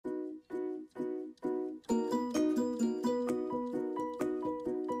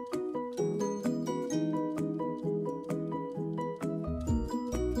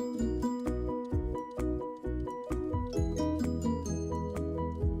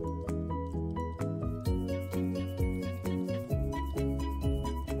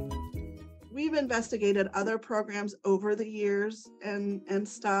we've investigated other programs over the years and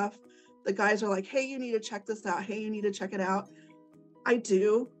stuff. The guys are like, hey, you need to check this out. Hey, you need to check it out. I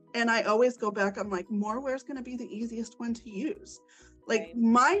do. And I always go back. I'm like, Moraware is going to be the easiest one to use. Like Right.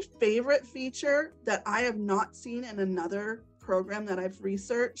 my favorite feature that I have not seen in another program that I've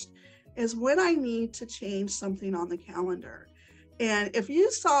researched is when I need to change something on the calendar. And if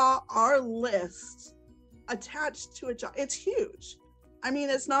you saw our list attached to a job, it's huge. I mean,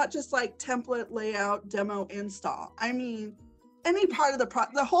 it's not just like template, layout, demo, install. I mean, any part of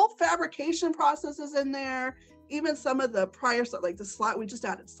the whole fabrication process is in there. Even some of the prior stuff, like the slab, we just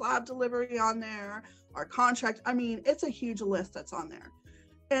added slab delivery on there, our contract. I mean, it's a huge list that's on there.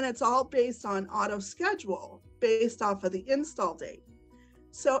 And it's all based on auto schedule based off of the install date.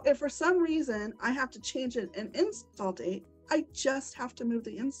 So if for some reason I have to change an install date, I just have to move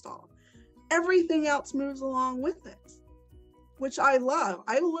the install. Everything else moves along with it, which I love.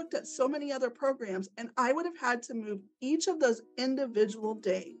 I looked at so many other programs and I would have had to move each of those individual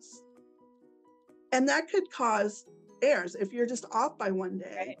days. And that could cause errors if you're just off by one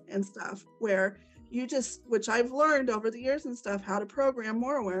day and stuff, where you just, which I've learned over the years and stuff, how to program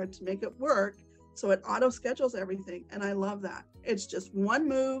Moraware to make it work so it auto schedules everything. And I love that. It's just one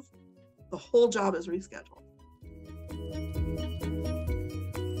move, the whole job is rescheduled.